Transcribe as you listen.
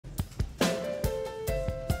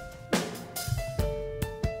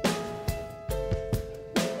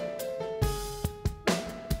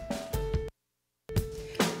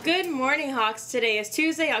Good morning, Hawks. Today is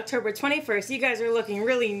Tuesday, October 21st. You guys are looking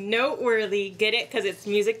really noteworthy. Get it? Because it's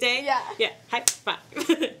music day? Yeah. Yeah. High five.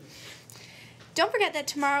 Don't forget that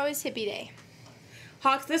tomorrow is hippie day.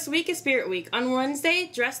 Hawks, this week is Spirit Week. On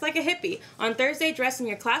Wednesday, dress like a hippie. On Thursday, dress in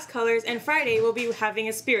your class colors. And Friday, we'll be having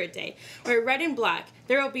a Spirit Day. Wear red and black.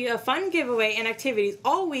 There will be a fun giveaway and activities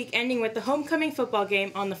all week, ending with the homecoming football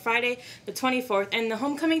game on the Friday, the 24th, and the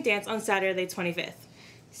homecoming dance on Saturday, 25th.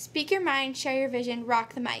 Speak your mind, share your vision,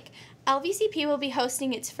 rock the mic. LVCP will be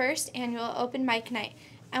hosting its first annual open mic night,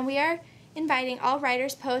 and we are inviting all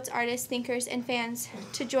writers, poets, artists, thinkers, and fans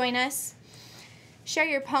to join us. Share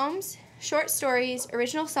your poems, short stories,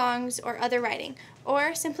 original songs, or other writing,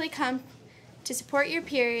 or simply come to support your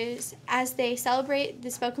peers as they celebrate the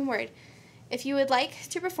spoken word. If you would like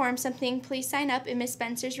to perform something, please sign up in Miss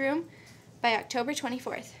Spencer's room by October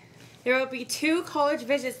 24th. There will be 2 college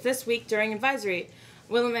visits this week during advisory.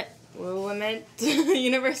 Willamette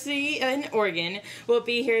University in Oregon will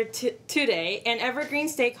be here today, and Evergreen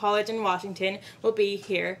State College in Washington will be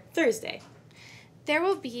here Thursday. There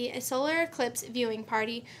will be a solar eclipse viewing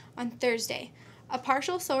party on Thursday. A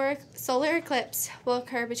partial solar eclipse will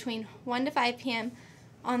occur between 1 to 5 p.m.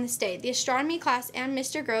 on this day. The astronomy class and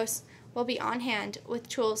Mr. Gross will be on hand with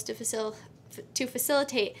tools to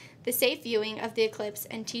facilitate the safe viewing of the eclipse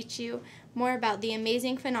and teach you more about the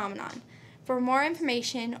amazing phenomenon. For more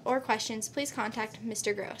information or questions, please contact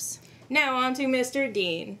Mr. Gross. Now on to Mr.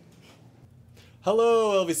 Dean.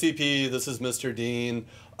 Hello, LVCP. This is Mr. Dean.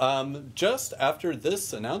 Just after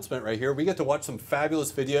this announcement right here, we get to watch some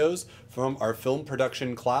fabulous videos from our film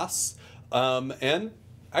production class. And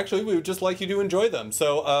actually, we would just like you to enjoy them.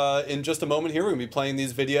 So in just a moment here, we're going to be playing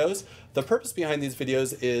these videos. The purpose behind these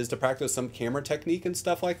videos is to practice some camera technique and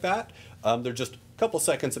stuff like that. They're just a couple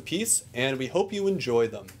seconds a piece, and we hope you enjoy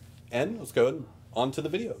them. And let's go on to the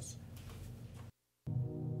videos.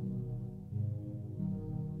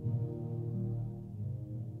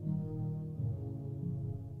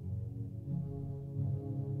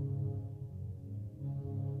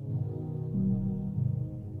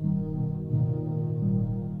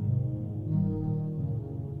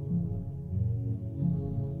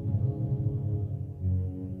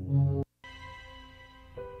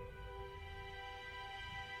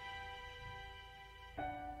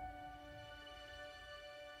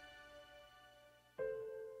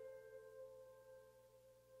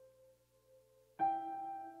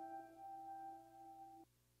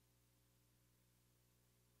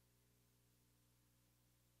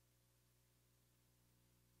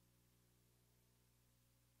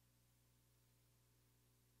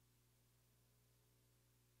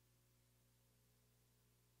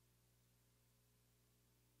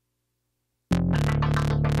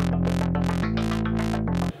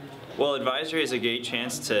 Well, advisory is a great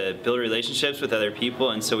chance to build relationships with other people,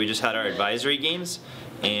 and so we just had our advisory games,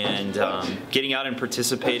 and getting out and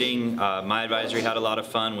participating. My advisory had a lot of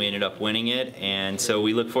fun. We ended up winning it, and so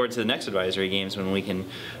we look forward to the next advisory games when we can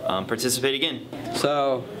participate again.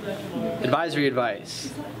 So, advisory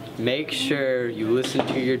advice. Make sure you listen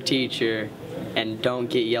to your teacher and don't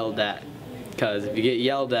get yelled at, because if you get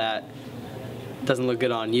yelled at, it doesn't look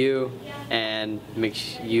good on you and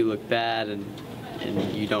makes you look bad, and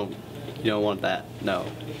you don't want that, no.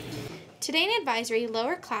 Today in advisory,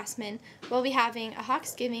 lowerclassmen will be having a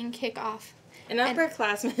Hawksgiving kickoff. And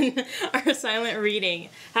upperclassmen are silent reading.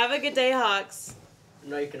 Have a good day, Hawks.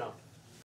 No, you cannot.